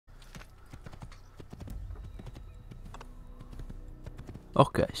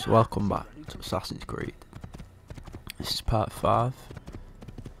Okay, so welcome back to Assassin's Creed. This is part 5.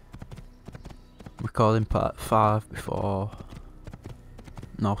 I'm recording part 5 before...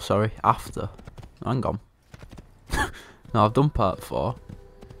 No, sorry, after. Hang on. No, I've done part 4.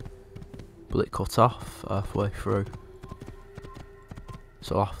 But it cut off halfway through.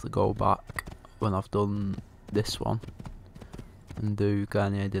 So I'll have to go back when I've done this one. And do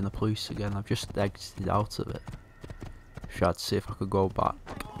Garnier de Naplouse again. I've just exited out of it. Tried to see if I could go back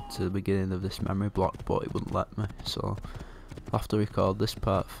to the beginning of this memory block, but it wouldn't let me, so I'll have to record this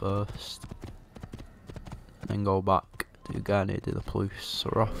part first, and then go back to Garnier de Naplouse. So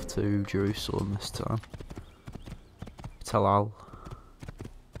we're off to Jerusalem this time. Talal,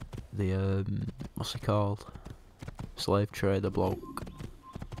 the what's he called? Slave trader bloke.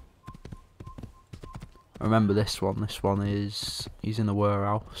 I remember this one. This one is he's in a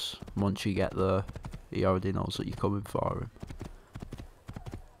warehouse. Once you get there, he already knows that you're coming for him,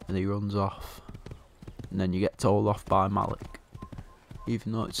 and he runs off, and then you get told off by Malik,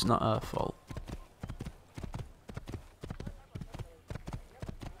 even though it's not her fault.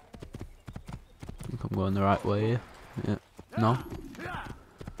 I think I'm going the right way here. Yeah. No?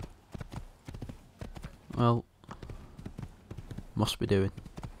 Well, must be doing.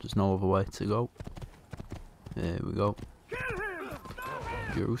 There's no other way to go. There we go.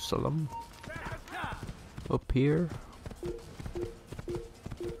 Jerusalem. Up here. I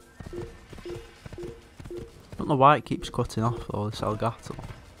don't know why it keeps cutting off though, this Elgato.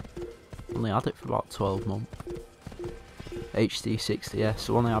 Only had it for about 12 months. HD 60S,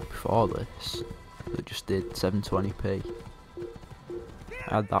 the one I had before this, that just did 720p.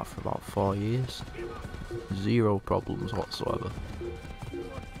 I had that for about 4 years. Zero problems whatsoever.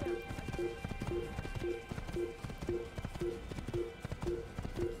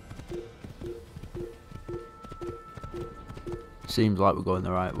 Seems like we're going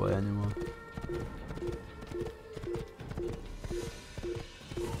the right way anyway.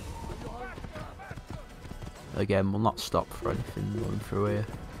 Again, we'll not stop for anything going through here.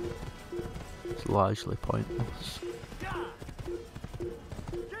 It's largely pointless.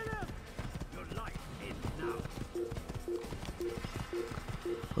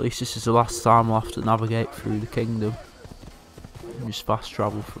 At least this is the last time we'll have to navigate through the kingdom. And just fast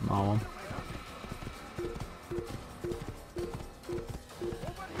travel from now on.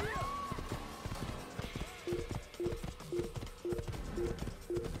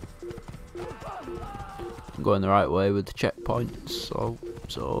 Going the right way with the checkpoints,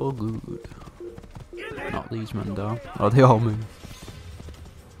 so good. Knock these men down. Oh, they all move.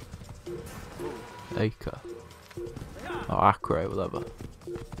 Acre. Or Acre, whatever.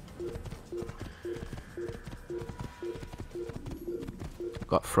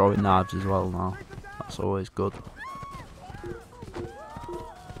 Got throwing knives as well now. That's always good.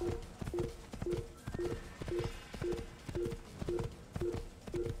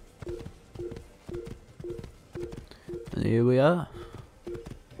 And here we are.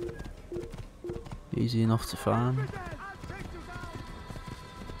 Easy enough to find.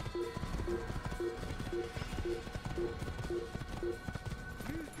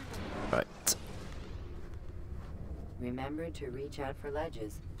 Right. Remember to reach out for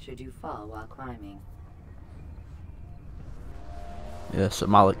ledges should you fall while climbing. Yeah, so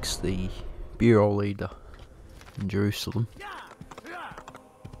Malik's the bureau leader in Jerusalem.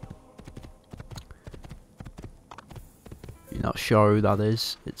 Not sure who that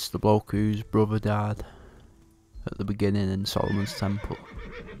is. It's the bloke whose brother died at the beginning in Solomon's temple.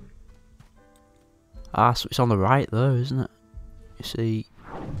 Ah, so it's on the right there, isn't it? You see.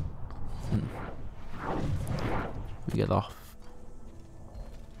 We get off.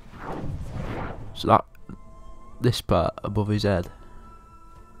 So that this part above his head,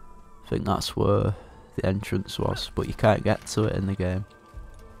 I think that's where the entrance was, but you can't get to it in the game.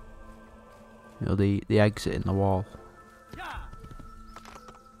 You know, the exit in the wall.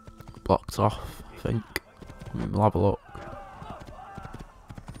 Blocked off, I think. We'll have a look.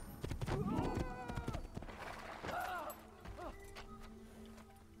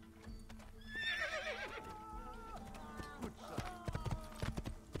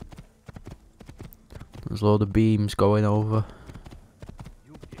 There's a load of beams going over.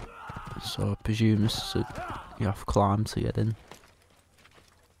 So I presume this is you have to climb to get in.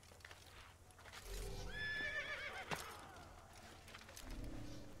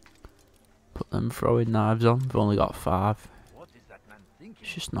 Them throwing knives on, we've only got 5.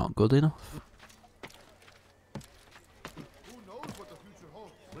 It's just not good enough. Who knows what the future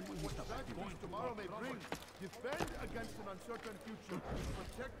holds? That which tomorrow may bring. Defend against an uncertain future.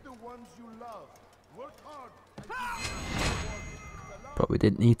 Protect the ones you love. Work hard and Probably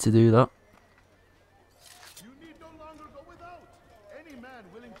didn't need to do that. You need no longer go without. Any man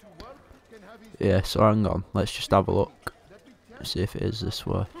willing to work can have his Yeah, so hang on. Let's just have a look. Let me tell See if it is this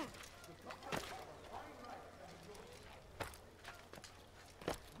way.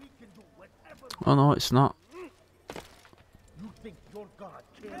 we can do whatever Oh no, it's not. you think your God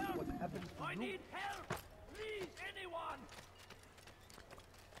cares what happens to you. Help! Please, anyone!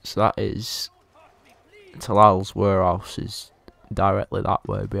 So that is Talal's warehouse is directly that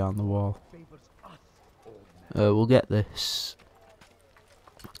way behind the wall. Favors us, old man. We'll get this.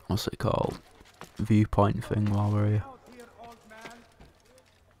 What's it called? Viewpoint thing while we're here. Out here, old man.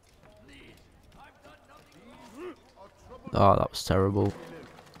 Please, I've done nothing. Oh, that was terrible. Food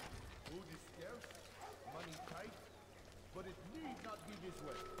is scarce, money tight, but it need not be this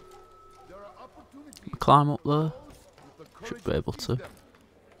way. There are opportunities Climb up there. with the Should courage be able seize to. them.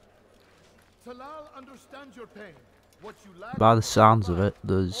 Talal understands your pain. What you lack By the is sounds of pride. it,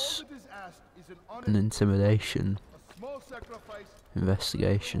 there's All that is asked is an an honest, intimidation a small sacrifice.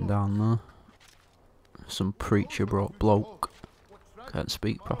 investigation down there. Some preacher bloke can't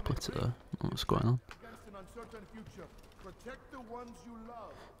speak properly today. What's going on? Against an uncertain future. Protect the ones you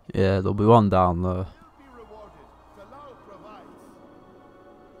love. Yeah, there'll be one down there. Will be rewarded. Talal provides.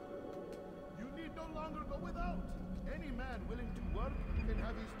 You need no longer go without. Any man willing to work can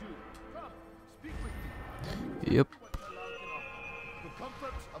have his due. Come, speak with me. Yep. What Talal can offer. The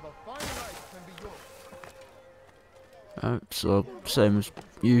comforts of a fine life can be yours. So same as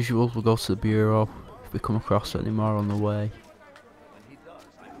usual, we'll go to the bureau. If we come across any more on the way,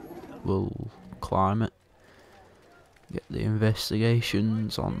 we'll climb it. Get the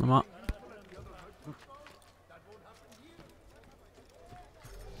investigations on the map.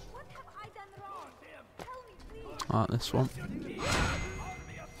 What have I done wrong? Tell me, please. Like this one.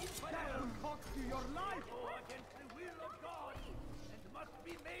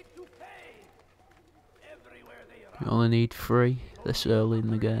 You only need 3 this early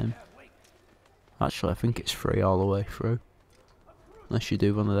in the game. Actually, I think it's 3 all the way through. Unless you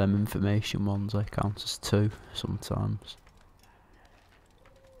do one of them information ones, they count as 2 sometimes.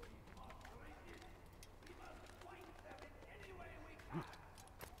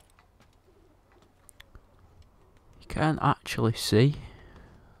 You can't actually see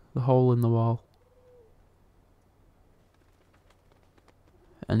the hole in the wall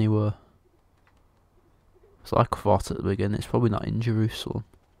anywhere. It's like I thought at the beginning, it's probably not in Jerusalem.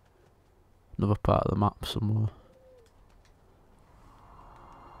 Another part of the map somewhere.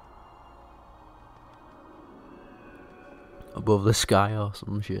 Above the sky or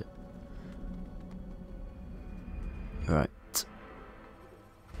some shit. Right.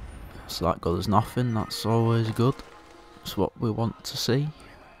 So that goes nothing, that's always good. That's what we want to see.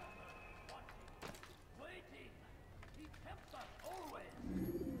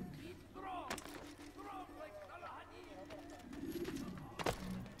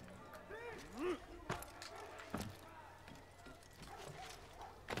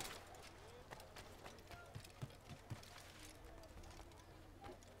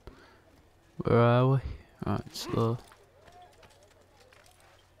 Where are we? Right, so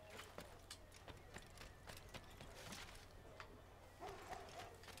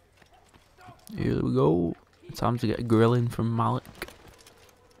here we go. Time to get a grilling from Malik.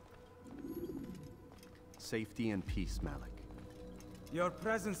 Safety and peace, Malik. Your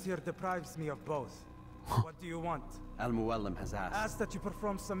presence here deprives me of both. What do you want? Al-Muallim has asked. Ask that you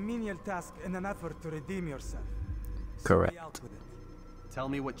perform some menial task in an effort to redeem yourself. Correct. See me out with it. Tell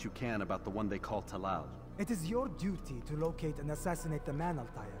me what you can about the one they call Talal. It is your duty to locate and assassinate the man,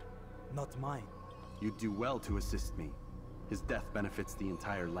 Altair, not mine. You'd do well to assist me. His death benefits the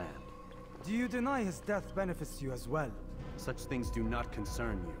entire land. Do you deny his death benefits you as well? Such things do not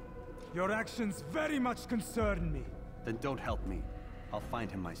concern you. Your actions very much concern me. Then don't help me. I'll find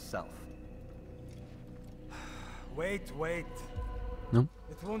him myself. Wait. No?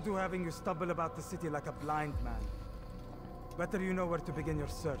 It won't do having you stumble about the city like a blind man. Better you know where to begin your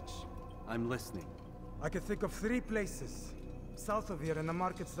search. I'm listening. I could think of 3 places. South of here in the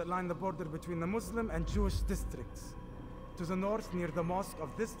markets that line the border between the Muslim and Jewish districts. To the north near the mosque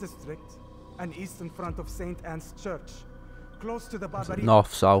of this district, and east in front of St. Anne's Church. Close to the Barbary.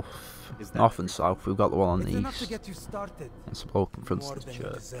 North, south. Is that North and south. We've got the one on It's the enough to east. get you started. That's a bloke in front More of the than you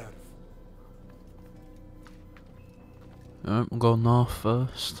church. deserve. Alright, we'll go north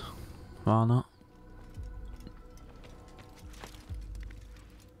first. Why not?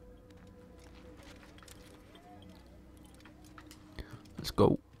 Let's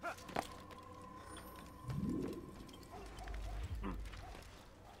go.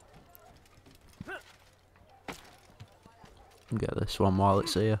 Get this one while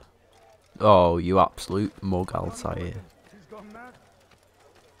it's here. Oh, you absolute mug, Altair. He's gone mad.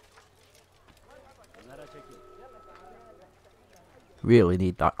 Really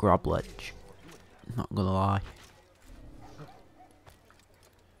need that grab ledge. Not gonna lie.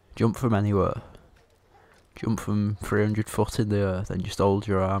 Jump from anywhere. Jump from 300 foot in the earth and just hold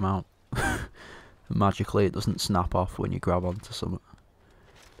your arm out. And magically it doesn't snap off when you grab onto something.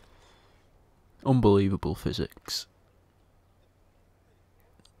 Unbelievable physics.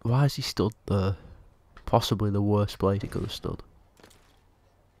 Why has he stood there? Possibly the worst place he could have stood.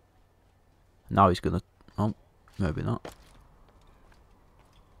 Now he's gonna... Oh, maybe not.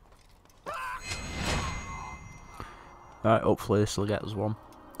 Right, hopefully this will get us one,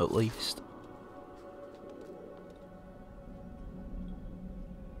 at least.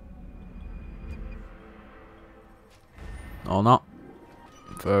 Or not.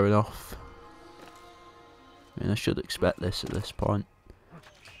 Fair enough. I mean, I should expect this at this point.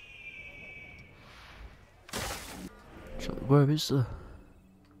 Actually, where is the...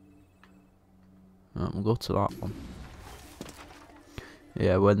 Right, we'll go to that one.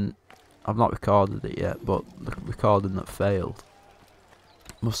 Yeah, when... I've not recorded it yet, but the recording that failed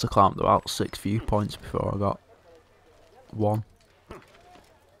must have climbed about 6 viewpoints before I got one.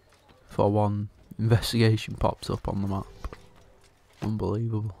 Before one investigation pops up on the map.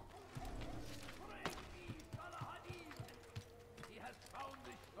 Unbelievable.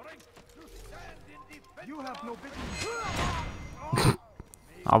 You have no business.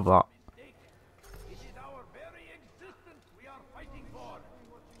 Have that. It is our very existence we are fighting for.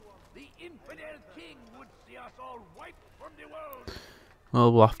 The infidel king would see us all wiped from the world.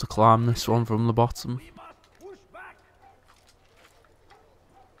 Well, we'll have to climb this one from the bottom. We must push back.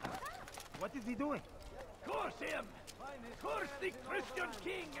 What is he doing? Curse him! Curse the Christian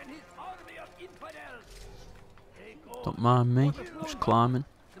king and his army of infidels! Take all Don't mind me, just climbing.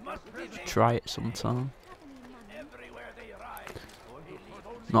 must be Try it sometime. everywhere they ride.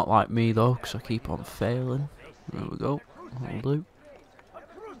 Not like me though, because I keep on failing. There we go. That'll do.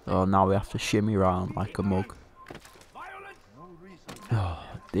 Oh, now we have to shimmy around like a mug. Violence! Oh,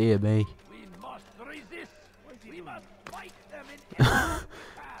 dear me. We must resist! We must fight them in every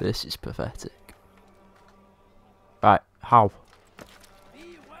This is pathetic. Right, how?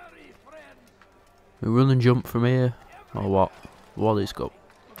 Be wary, friends! We run and jump from here? Or what? What is go?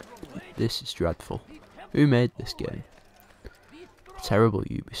 This is dreadful. Who made this game? Terrible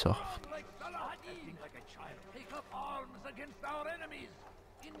Ubisoft. Like Saladin, like a child. Take up arms against our enemies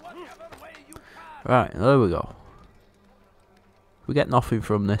in whatever way you can. Right, there we go. If we get nothing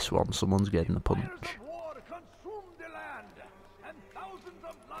from this one, someone's getting a punch. Fires of war consume the land, and thousands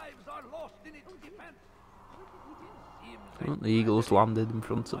of lives are lost in its defense. It seems like The eagles landed in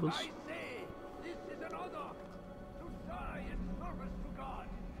front of us. I say, this is an honor to die in service to God,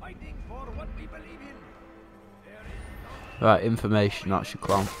 fighting for what we believe in. There is Right, information, that should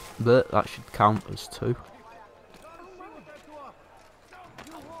count. But that should count as 2.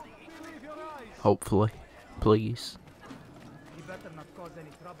 Hopefully. Please. He better not cause any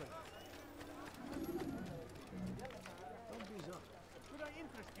trouble.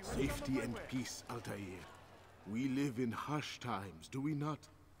 Safety and peace, Altair. We live in harsh times, do we not?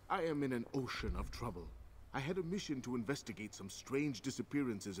 I am in an ocean of trouble. I had a mission to investigate some strange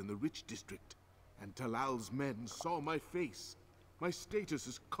disappearances in the rich district, and Talal's men saw my face. My status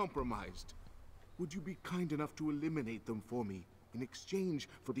is compromised. Would you be kind enough to eliminate them for me in exchange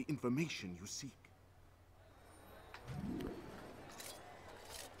for the information you seek?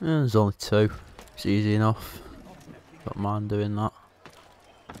 There's only 2. It's easy enough. Don't mind doing that.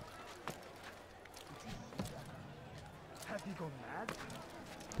 Has he gone mad?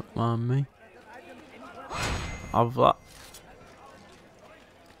 Don't mind me. Have that.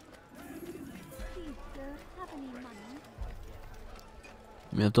 Please, sir, have any money?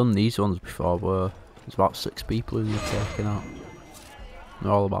 I mean, I've done these ones before where there's about 6 people who you're taking out.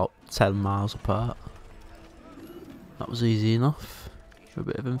 They're all about 10 miles apart. That was easy enough. For a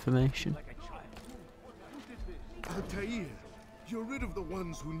bit of information. Altair, you're rid of the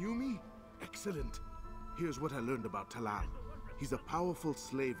ones who knew me? Excellent. Here's what I learned about Talal. He's a powerful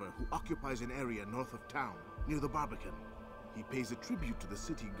slaver who occupies an area north of town, near the Barbican. He pays a tribute to the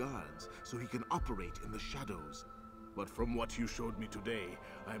city guards, so he can operate in the shadows. But from what you showed me today,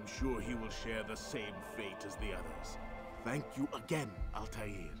 I'm sure he will share the same fate as the others. Thank you again,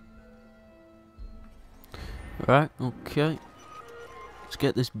 Altair. Right, okay. Let's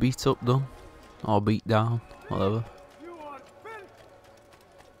get this beat up done. Or beat down, whatever. you are filth.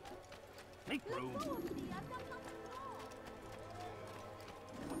 Make room.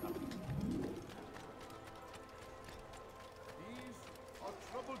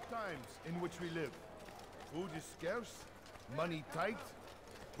 times in which we live. Food is scarce, money tight,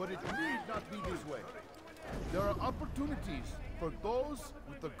 but it need not be this way. There are opportunities for those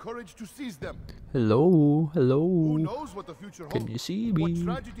with the courage to seize them. Hello, Who hello. knows what the future holds? Can you see What me?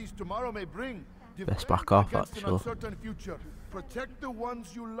 tragedies tomorrow may bring. Best Defend back off, against an actually. uncertain future. Protect the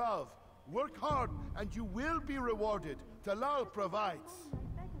ones you love. Work hard, and you will be rewarded. Talal provides.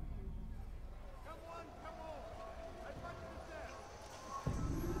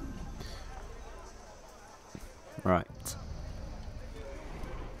 Right.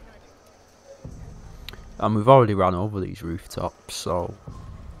 And we've already ran over these rooftops, so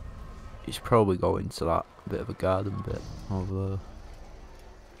he's probably going to that bit of a garden bit over there.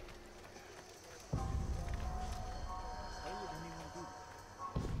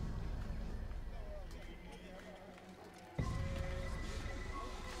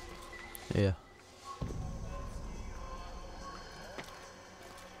 Yeah.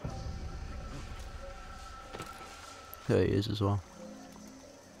 There he is as well.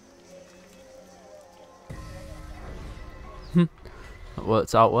 That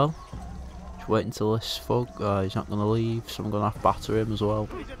worked out well. Just wait until this fog. He's not going to leave, so I'm going to have to batter him as well.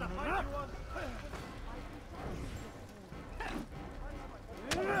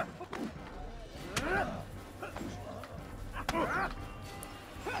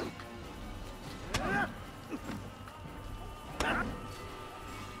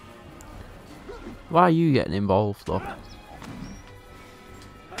 Why are you getting involved though?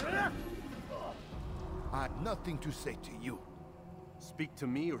 I have nothing to say to you. Speak to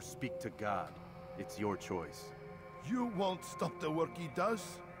me or speak to God. It's your choice. You won't stop the work he does.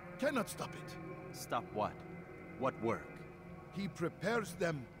 Cannot stop it. Stop what? What work? He prepares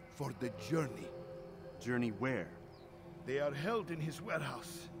them for the journey. Journey where? They are held in his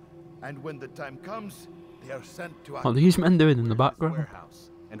warehouse. And when the time comes, they are sent to What are Acre. these men doing in the Where's his background? warehouse?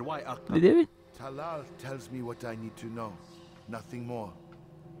 And why What Acre? are they doing? Talal tells me what I need to know. Nothing more.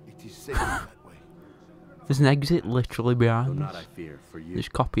 It is safe that way. There's an exit literally Though behind not, us. I fear, for you.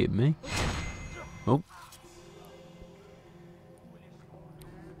 Just copying me. Oh.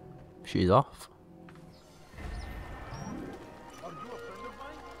 She's off.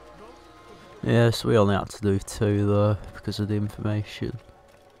 Yes, we only had to do 2 there because of the information.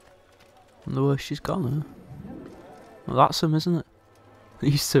 I wonder where she's gone, huh? Well, that's him, isn't it?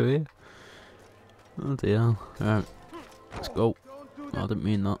 These 2 here. Oh dear. Right. Let's go. Oh, I didn't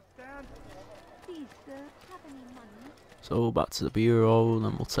mean that. Please, sir, have any money? So back to the bureau and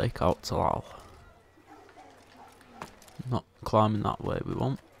then we'll take out Talal. Not climbing that way, we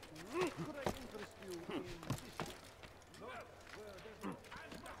won't.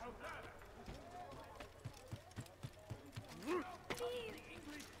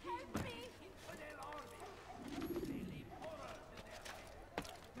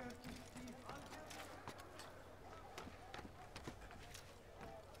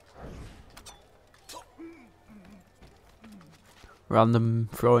 Random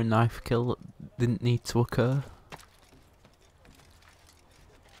throwing knife kill that didn't need to occur.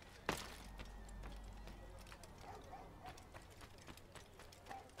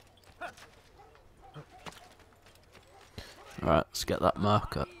 Right, let's get that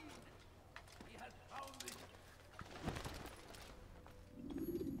marker.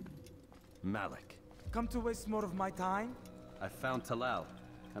 Malik. Come to waste more of my time? I found Talal.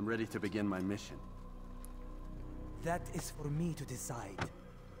 I'm ready to begin my mission. That is for me to decide.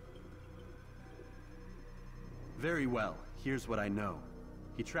 Very well. Here's what I know.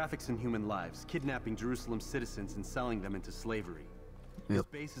 He traffics in human lives, kidnapping Jerusalem citizens and selling them into slavery. His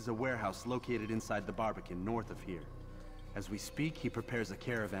Yep. base is a warehouse located inside the Barbican, north of here. As we speak, he prepares a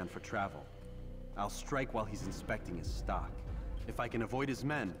caravan for travel. I'll strike while he's inspecting his stock. If I can avoid his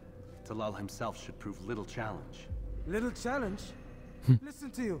men, Talal himself should prove little challenge. Little challenge? Listen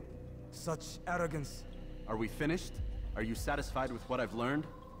to you. Such arrogance. Are we finished? Are you satisfied with what I've learned?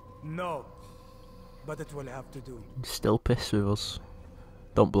 No. But it will have to do. Still pissed with us.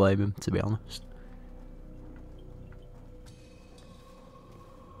 Don't blame him, to be honest.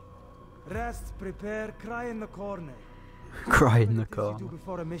 Rest, prepare, cry in the corner. Cry in the What it is you corner. do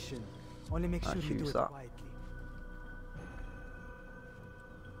before a mission. Only make sure Nice you do use it that. quietly.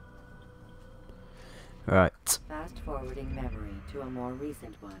 Right. Fast forwarding memory to a more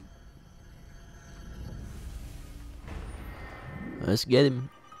recent one. Let's get him.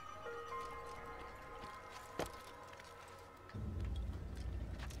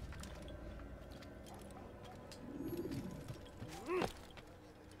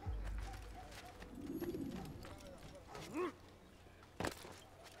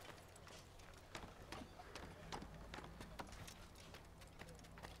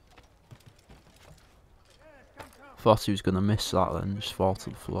 Thought he was going to miss that then, just fall to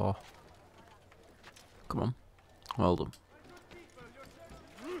the floor. Come on. Well done.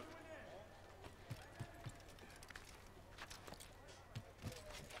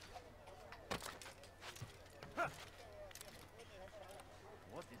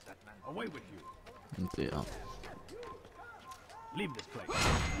 What is that man? Away with you. Yeah. Leave this place.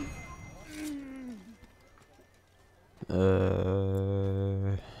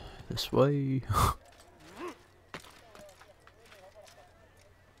 This way.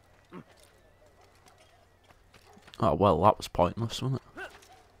 Oh well, that was pointless, wasn't it?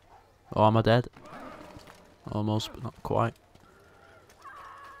 Oh, am I dead? Almost, but not quite.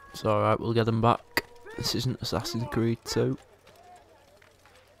 It's alright, we'll get them back. This isn't Assassin's Creed 2.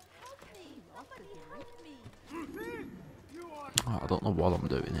 Oh, I don't know what I'm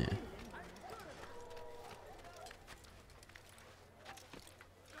doing here.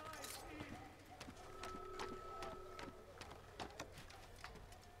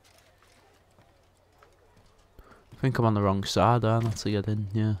 I think I'm on the wrong side, aren't I, to get in?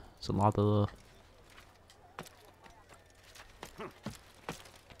 Yeah, there's a ladder there.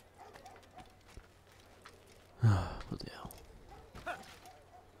 Bloody hell.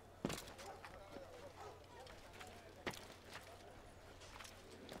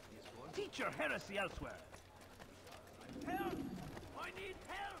 Teach your heresy elsewhere. Help! I need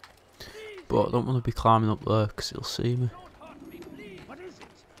help! Please! But I don't want to be climbing up there because he'll see me. Don't hurt me, please! What is it?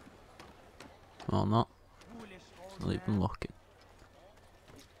 Or not. Foolish old Not even looking.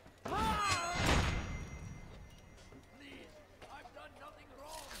 Please! I've done nothing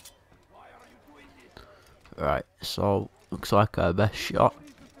wrong! Why are you doing this? Right, so looks like our best shot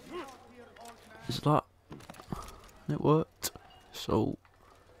is that. It worked. So,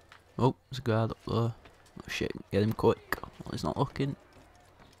 oh, there's a guard up there. Oh shit, get him quick. Well, he's not looking.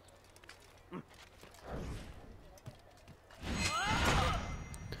 There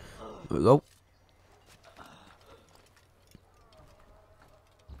we go.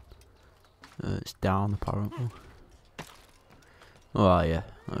 It's down apparently. Oh yeah,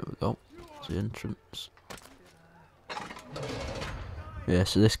 there we go. It's the entrance. Yeah,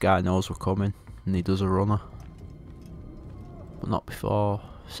 so this guy knows we're coming and he does a runner. But not before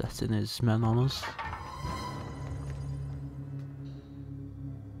setting his men on us.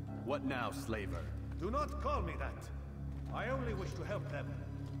 What now, slaver? Do not call me that. I only wish to help them,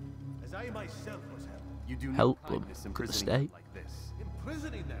 as I myself was helped. You do Help no them kindness to the imprisoning state. them like this.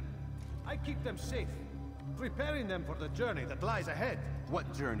 Imprisoning them. I keep them safe, preparing them for the journey that lies ahead.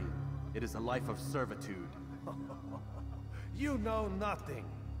 What journey? It is a life of servitude. You know nothing.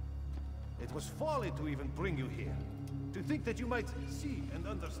 It was folly to even bring you here. To think that you might see and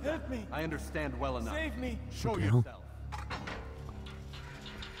understand. Help me! I understand well enough. Save me! Show Fucking hell. yourself.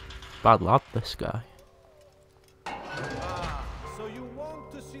 Bad lad, this guy. Ah, so you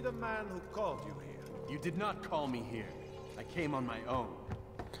want to see the man who called you here? You did not call me here. I came on my own.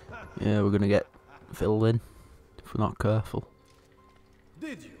 Yeah, we're gonna get filled in if we're not careful.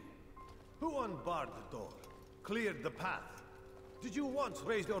 Did you? Who unbarred the door? Cleared the path? Did you once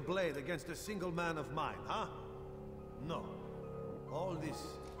raise your blade against a single man of mine, huh? No. All this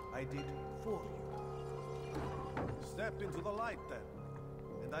I did for you. Step into the light then,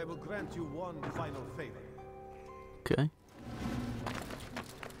 and I will grant you one final favor. Okay.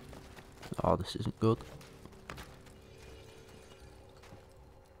 Oh, this isn't good.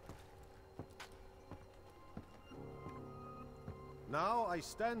 Now I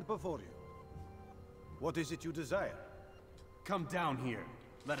stand before you. What is it you desire? Come down here.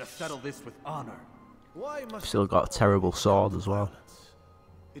 Let us settle this with honor. Why must Still you got a terrible sword as well. violence?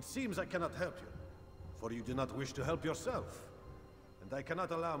 It seems I cannot help you, for you do not wish to help yourself. And I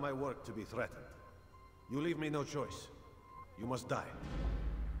cannot allow my work to be threatened. You leave me no choice. You must die.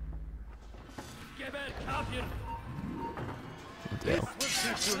 Bloody hell. Will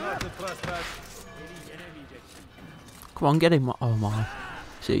teach you not to trespass. Come on, get him. Oh my.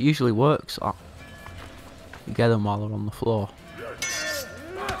 See, it usually works. That. You get them while they're on the floor.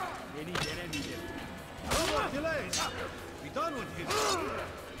 No more delays. Be done with you.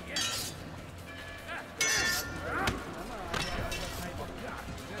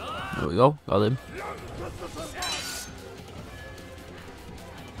 There we go. Got him.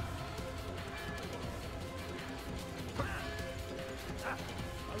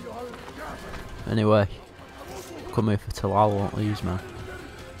 Anyway, come here for Talal, won't these man?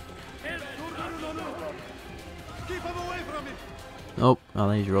 Keep him away from me. Nope,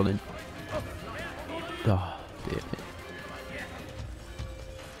 and he's running. Oh, dear me.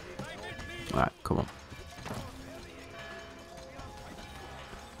 Right, come on.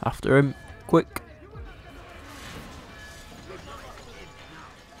 After him, quick.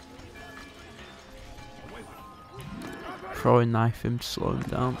 throwing knife him to slow him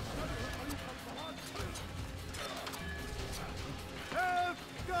down.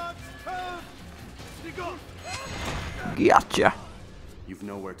 Gotcha! You've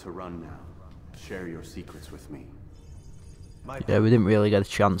nowhere to run now. Share your secrets with me. Yeah, we didn't really get a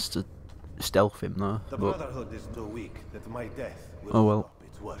chance to stealth him though. The But Brotherhood is so weak that my death will oh well. stop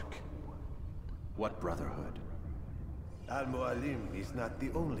its work. What Brotherhood? Al-Mu'alim is not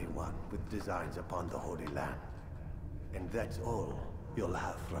the only one with designs upon the Holy Land. And that's all you'll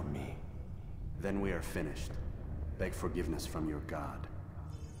have from me. Then we are finished. Beg forgiveness from your god.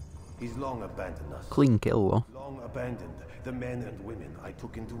 He's long abandoned us. Clean kill though. Long abandoned the men and women I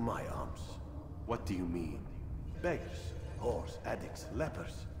took into my arms. What do you mean? Beggars, whores, addicts,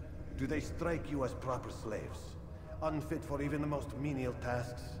 lepers. Do they strike you as proper slaves? Unfit for even the most menial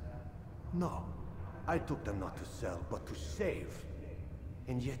tasks? No. I took them not to sell, but to save.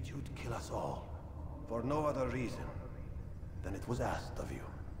 And yet you'd kill us all. For no other reason than it was asked of you.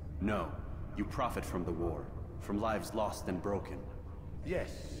 No. You profit from the war. From lives lost and broken.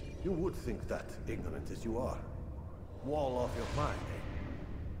 Yes, you would think that, ignorant as you are. Wall off your mind, eh?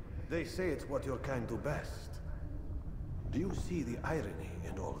 They say it's what your kind do best. Do you see the irony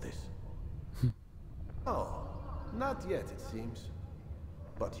in all this? Oh, not yet, it seems.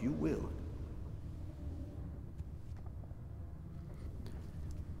 But you will.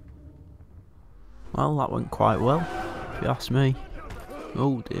 Well, that went quite well, if you ask me.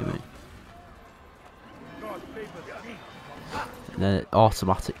 Oh dear me. And then it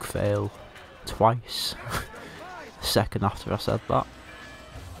automatic fail twice. Second after I said that.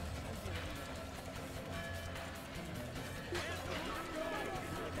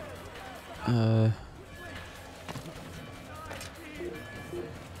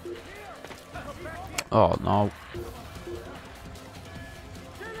 Oh no.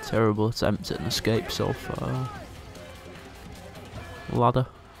 Terrible attempt at an escape so far. Ladder.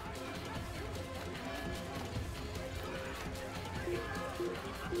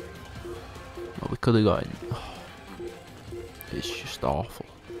 Well, we could have got in. Oh, it's just awful.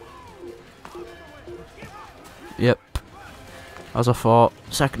 Yep. As I thought,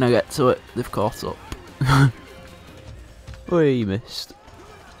 second I get to it, they've caught up. Oh, he missed.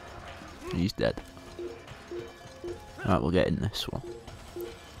 He's dead. Right, we'll get in this one.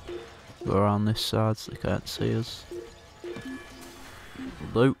 Go around this side so they can't see us.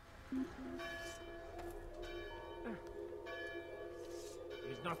 Loot.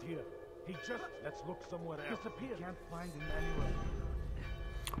 He's not here. He just... Let's look somewhere else. Disappeared. Can't find him anywhere.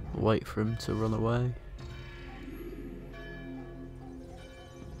 Wait for him to run away.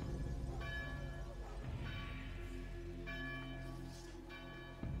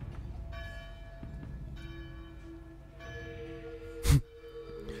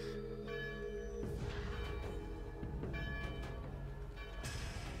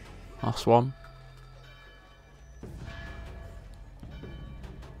 Last one.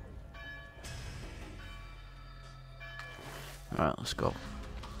 Right, let's go.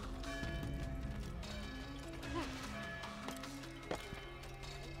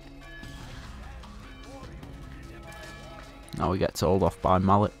 Now we get told off by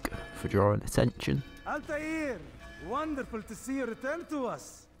Malik for drawing attention. Altair! Wonderful to see you return to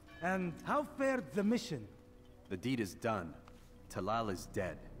us. And how fared the mission? The deed is done. Talal is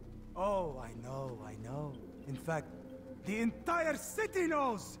dead. Oh, I know. In fact, the entire city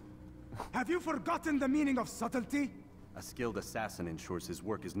knows! Have you forgotten the meaning of subtlety? A skilled assassin ensures his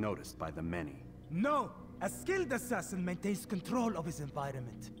work is noticed by the many. No! A skilled assassin maintains control of his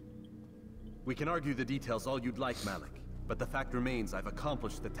environment. We can argue the details all you'd like, Malik. But the fact remains I've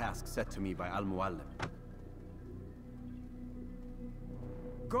accomplished the task set to me by Al-Mu'allim.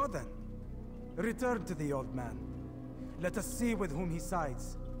 Go then. Return to the old man. Let us see with whom he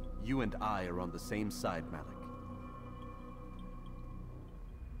sides. You and I are on the same side, Malik.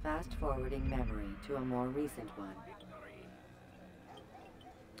 Fast forwarding memory to a more recent one.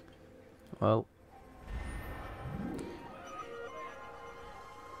 Well,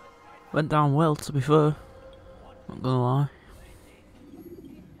 went down well, to be fair. Not gonna lie.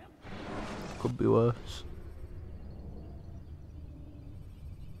 Could be worse.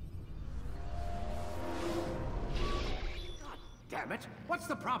 Damn it! What's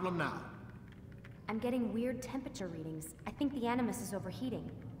the problem now? I'm getting weird temperature readings. I think the Animus is overheating.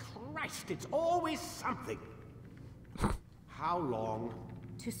 Christ, it's always something! How long?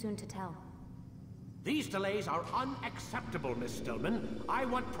 Too soon to tell. These delays are unacceptable, Miss Stillman. I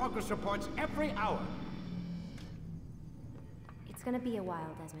want progress reports every hour. It's gonna be a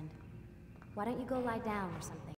while, Desmond. Why don't you go lie down or something?